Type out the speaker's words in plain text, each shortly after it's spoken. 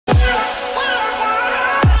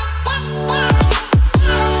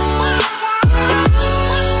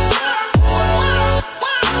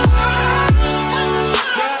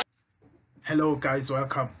guys,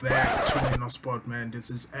 welcome back to Nino Sport, man. This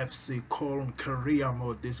is FC Koln career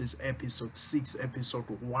mode. This is episode 6, episode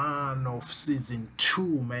 1 of season 2,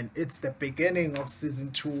 man. It's the beginning of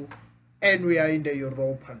season 2 and we are in the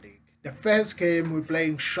Europa League. The first game we're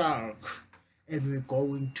playing Schalke and we're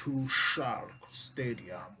going to Schalke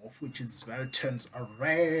Stadium, of which is Velten's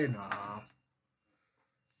Arena.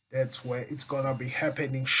 That's where it's gonna be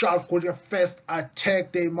happening. Schalke with the first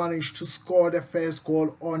attack. They managed to score the first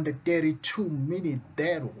goal on the 32nd minute.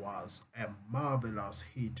 That was a marvelous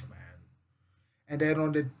hit, man. And then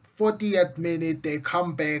on the 40th minute, they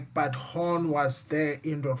come back, but Horn was there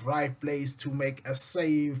in the right place to make a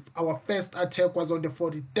save. Our first attack was on the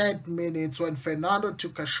 43rd minute when Fernando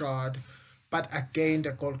took a shot, but again,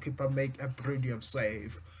 the goalkeeper made a brilliant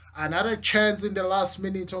save. Another chance in the last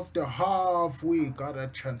minute of the half. We got a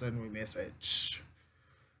chance and we miss it.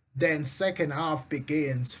 Then second half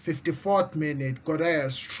begins. 54th minute.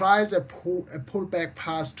 Godes tries a pullback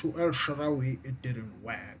pass to El Shaarawy. It didn't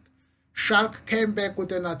work. Schalke came back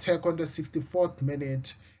with an attack on the 64th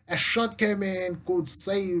minute. A shot came in. Good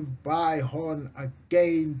save by Horn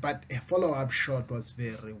again, but a follow-up shot was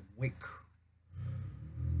very weak.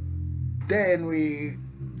 Then we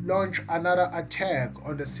launch another attack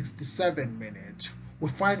on the 67th minute. We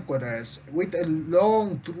find Godes with a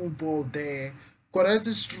long through ball there. Godes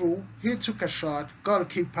is through. He took a shot.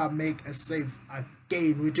 Goalkeeper make a save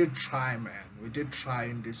again. We did try, man. We did try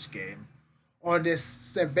in this game. On the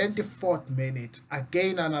 74th minute,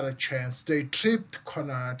 again another chance. They tripped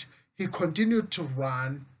Konrad. He continued to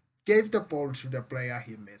run. Gave the ball to the player.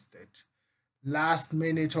 He missed it. Last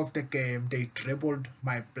minute of the game, they dribbled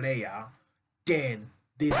my player. Then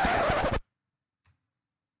this happened.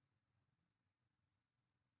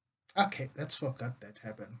 Okay, let's forget that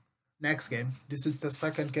happened. Next game. This is the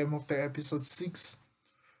second game of the episode 6.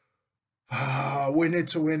 We need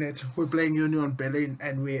to win it. We're playing Union Berlin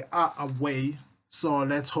and we are away. So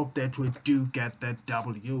let's hope that we do get that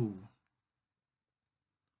W.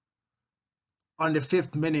 On the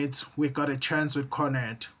 5th minute, we got a chance with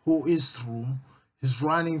Konrad, who is through. He's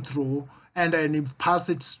running through and then he passed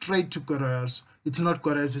it straight to Godes. It's not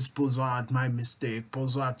Godes, it's Bozard, my mistake.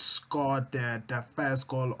 Bozard scored the first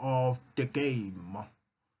goal of the game.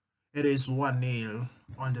 It is 1-0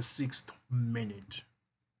 on the 6th minute.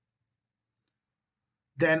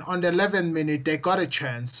 Then on the 11th minute, they got a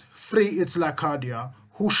chance. Free, it's Lacadia,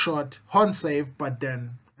 who shot, Horn saved, but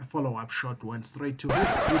then a follow-up shot went straight to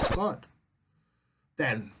him. He scored.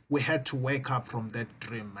 Then we had to wake up from that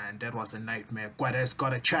dream, man. That was a nightmare. Godes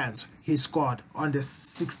got a chance. He scored on the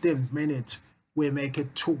 16th minute. We make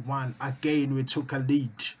it 2-1. Again, we took a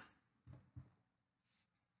lead.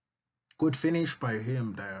 Good finish by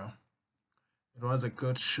him there. It was a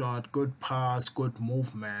good shot, good pass, good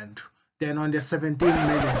movement. Then on the 17th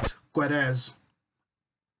minute, Godes,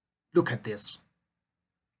 look at this.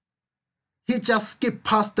 He just skipped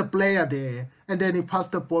past the player there, and then he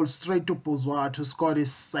passed the ball straight to Bozard to score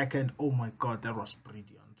his second. Oh my God, that was brilliant.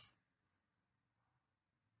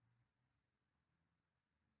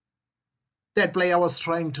 That player was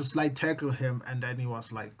trying to slide tackle him, and then he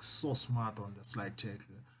was like so smart on the slide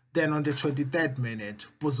tackle. Then on the 23rd minute,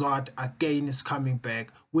 Bozard again is coming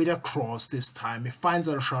back with a cross this time. He finds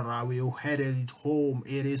El Shaarawy who headed it home.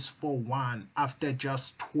 It is 4-1 after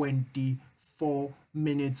just 24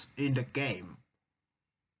 minutes in the game.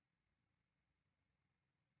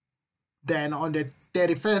 Then on the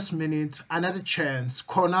 31st minute, another chance.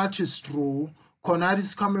 Konrad is through. Konrad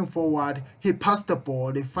is coming forward. He passed the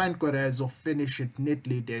ball. They find Godes who finish it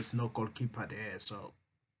neatly. There's no goalkeeper there, so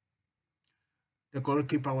the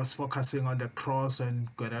goalkeeper was focusing on the cross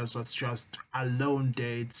and Godes was just alone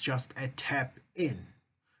there. It's just a tap in.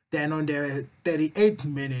 Then on the 38th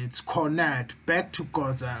minute, Konrad back to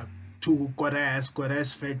Godes.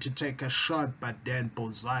 Godes failed to take a shot, but then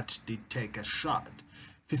Bozard did take a shot.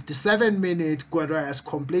 57 minute, Godes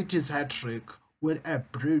completes his hat-trick with a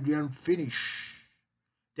brilliant finish.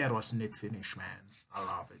 That was a neat finish, man. I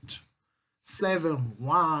love it.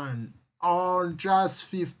 7-1 on just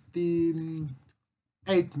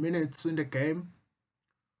 58 minutes in the game.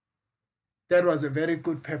 That was a very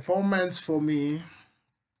good performance for me.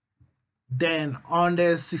 Then on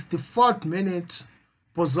the 64th minute,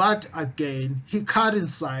 Bozard again, he cut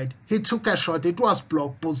inside, he took a shot, it was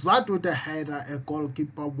blocked. Bozard with a header, a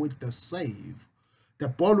goalkeeper with the save. The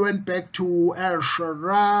ball went back to El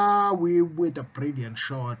Shaarawy with a brilliant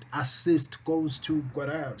shot. Assist goes to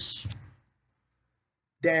Godes.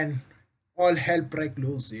 Then all hell break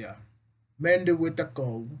loose here. Mendy with a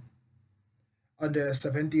goal on the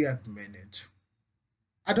 70th minute.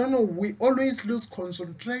 I don't know, we always lose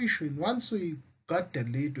concentration. Once we got the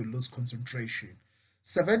lead, we lose concentration.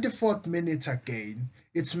 74th minute again.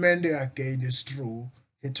 It's Mendy again, it's true.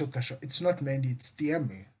 He took a shot. It's not Mendy, it's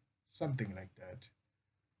Tiemi. Something like that.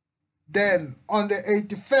 Then on the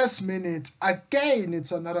 81st minute, again,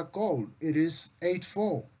 it's another goal. It is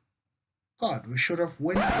 8-4. God, we should have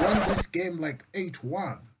won this game like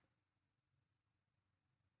 8-1.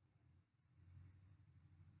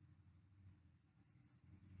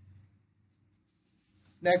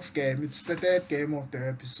 Next game, it's the third game of the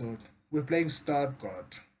episode. We're playing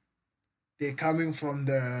Stuttgart. They're coming from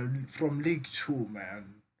League 2,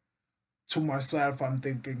 man. To myself, I'm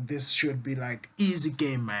thinking this should be like easy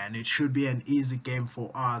game, man. It should be an easy game for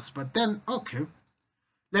us. But then, okay,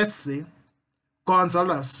 let's see.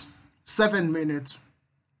 Gonzalez, 7 minutes,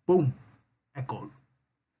 boom, a goal.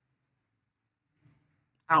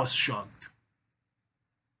 I was shocked.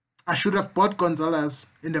 I should have bought Gonzalez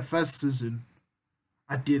in the first season.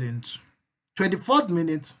 I didn't. 24th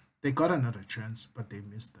minute, they got another chance, but they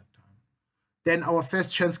missed that time. Then our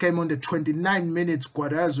first chance came on the 29 minutes,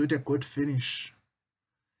 Guarez with a good finish.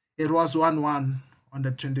 It was 1-1 on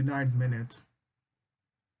the 29th minute.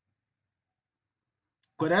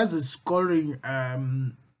 Guarez is scoring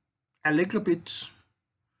a little bit.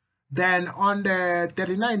 Then on the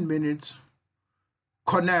 39 minutes,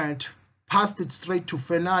 Cornet passed it straight to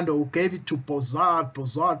Fernando, who gave it to Bozard.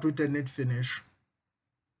 Bozard with a net finish.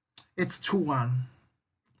 It's 2-1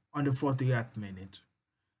 on the 40th minute.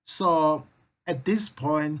 So at this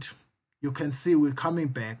point, you can see we're coming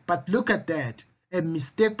back. But look at that. A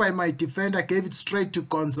mistake by my defender gave it straight to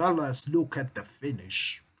Gonzalez. Look at the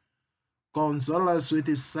finish. Gonzalez with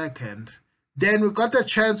his second. Then we got a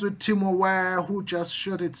chance with Timo Ware, who just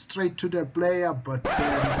shot it straight to the player, but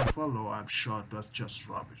then the follow-up shot was just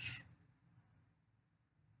rubbish.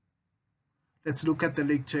 Let's look at the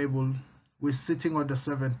league table. We're sitting on the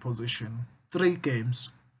 7th position. 3 games.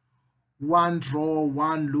 1 draw,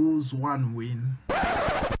 1 lose, 1 win.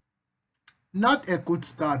 Not a good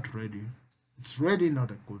start, really. It's really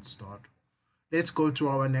not a good start. Let's go to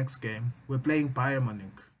our next game. We're playing Bayern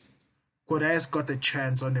Munich. Correa got a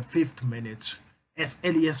chance on the 5th minute. As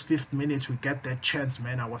early as 5th minute, we get that chance,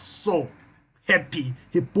 man. I was so happy.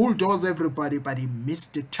 He bulldozed everybody, but he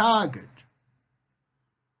missed the target.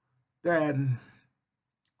 Then,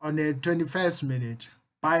 on the 21st minute,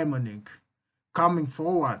 Bayern Munich coming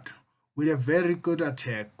forward with a very good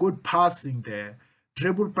attack, good passing there,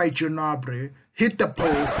 dribbled by Gnabry, hit the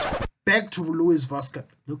post, back to Luis Vasquez.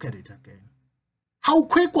 Look at it again. How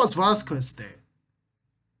quick was Vasquez there?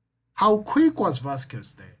 How quick was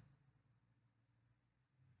Vasquez there?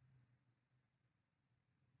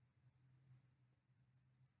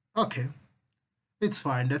 Okay, it's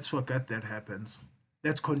fine. Let's forget that happens.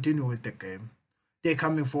 Let's continue with the game. They're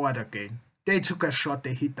coming forward again. They took a shot.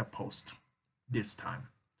 They hit the post this time.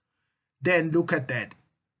 Then look at that.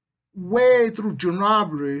 Way through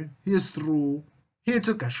Gnabry. He's through. He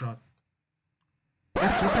took a shot.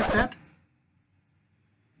 Let's look at that.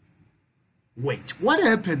 Wait, what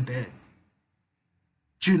happened there?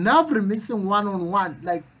 Gnabry missing one-on-one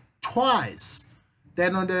like twice.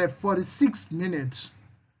 Then on the 46th minute,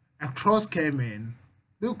 a cross came in.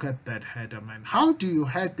 Look at that header, man. How do you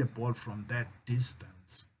head the ball from that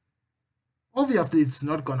distance? Obviously, it's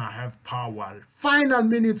not going to have power. Final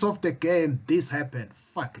minutes of the game, this happened.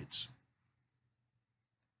 Fuck it.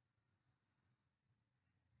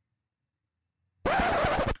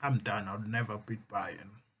 I'm done. I'll never beat Bayern.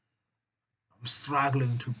 I'm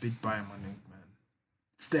struggling to beat Bayern Munich, man.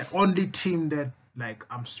 It's the only team that, like,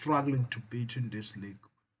 I'm struggling to beat in this league.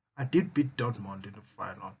 I did beat Dortmund in the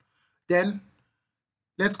final. Then,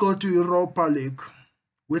 let's go to Europa League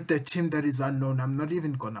with the team that is unknown. I'm not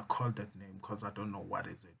even going to call that name because I don't know what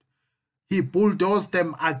is it. He bulldozed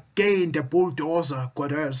them again, the bulldozer,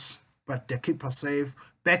 Guarez. But the keeper save.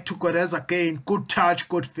 Back to Guarez again. Good touch,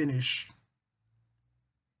 good finish.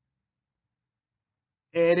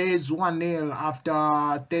 It is 1-0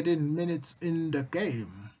 after 13 minutes in the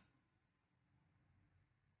game.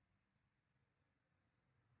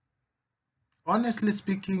 Honestly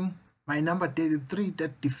speaking, my number 33,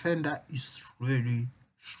 that defender, is really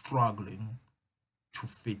struggling to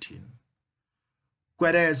fit in.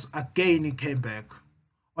 Guarez again, he came back.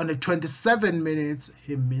 On the 27 minutes,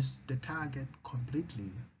 he missed the target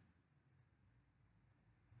completely.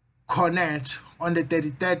 Cornet, on the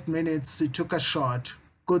 33rd minutes, he took a shot.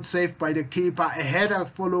 Good save by the keeper. A header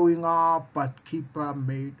following up, but keeper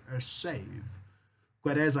made a save.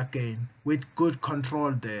 Guarez again, with good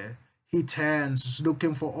control there. He turns,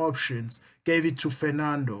 looking for options. Gave it to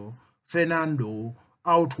Fernando. Fernando,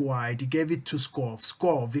 out wide. He gave it to Skov.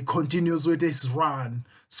 Skov, he continues with his run.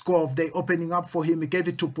 Skov, they opening up for him. He gave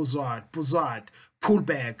it to Buzard. Buzard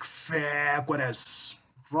Pullback, fair Guedes.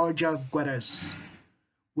 Roger Guedes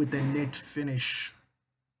with the net finish.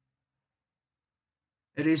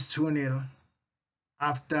 It is 2-0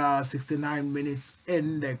 after 69 minutes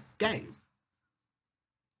in the game.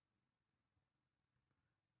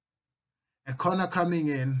 A corner coming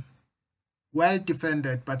in, well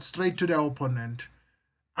defended, but straight to the opponent.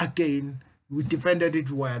 Again, we defended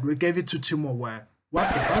it well. We gave it to Timo Werner.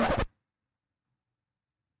 What the hell?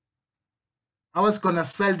 I was going to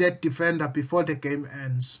sell that defender before the game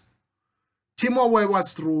ends. Timo Werner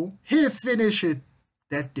was through. He finished it.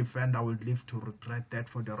 That defender will live to regret that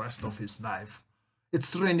for the rest of his life.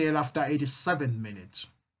 It's 3-0 after 87 minutes.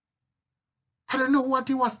 I don't know what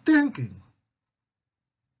he was thinking.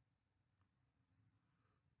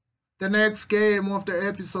 The next game of the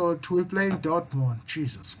episode, we're playing Dortmund.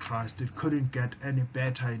 Jesus Christ, it couldn't get any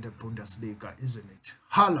better in the Bundesliga, isn't it?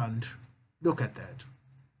 Haaland, look at that.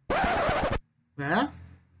 Yeah?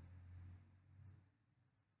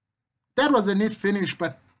 That was a neat finish,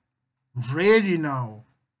 but really now.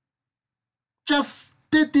 Just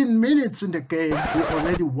 13 minutes in the game, we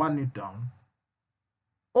already won it down.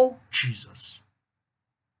 Oh, Jesus.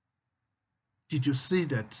 Did you see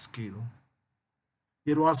that skill?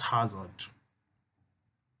 It was Hazard.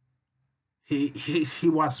 He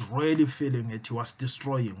was really feeling it. He was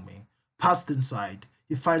destroying me. Passed inside.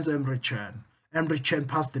 He finds Emre Can. Emre Can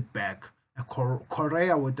passed it back.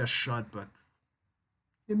 Correa with a shot, but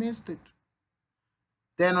he missed it.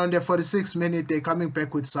 Then on the 46th minute, they're coming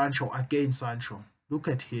back with Sancho. Again, Sancho. Look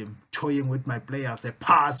at him toying with my players. A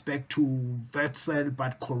pass back to Wetzel,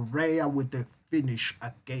 but Correa with the finish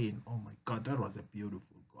again. Oh my God, that was a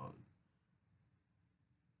beautiful goal.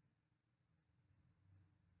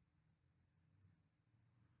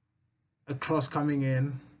 A cross coming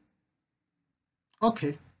in.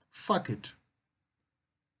 Okay, fuck it.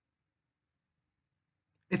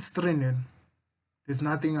 It's 3-0. There's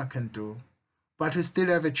nothing I can do. But we still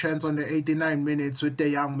have a chance on the 89 minutes with the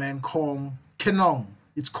young man Kenong.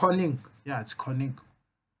 It's Koning. Yeah, it's Koning.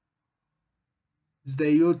 It's the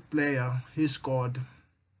youth player. He scored.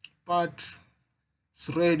 But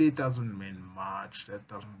it really doesn't mean much. That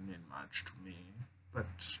doesn't mean much to me. But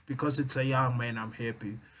because it's a young man, I'm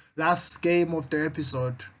happy. Last game of the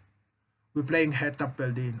episode, we're playing Hertha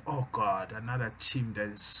Berlin. Oh God, another team that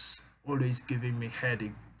is always giving me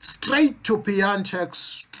headache. Straight to BIOJECT,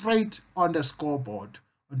 straight on the scoreboard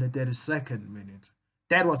on the 32nd minute.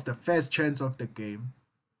 That was the first chance of the game.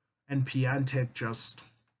 And BIOJECT just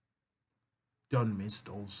don't miss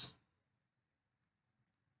those.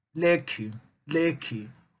 Lucky.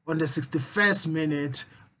 On the 61st minute,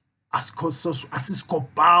 Asisco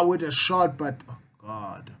Bar with a shot, but oh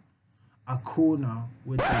God. Acuna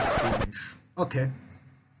with the finish. Okay,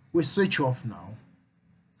 we switch off now.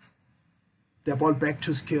 The ball back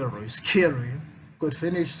to Scary. Good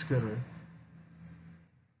finish, Scary.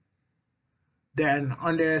 Then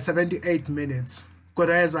on the 78 minutes,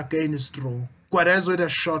 Guedes again is through. Guedes with a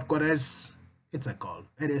shot. Guedes, it's a goal.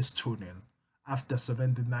 It is 2-0. After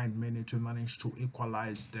 79 minutes, we managed to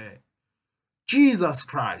equalize there. Jesus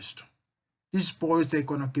Christ. These boys, they're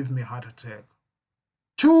going to give me a heart attack.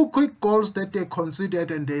 2 quick goals that they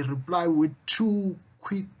considered, and they reply with 2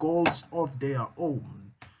 quick goals of their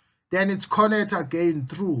own. Then it's Cornet again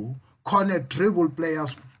through. Cornet dribble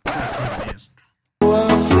players, but he missed.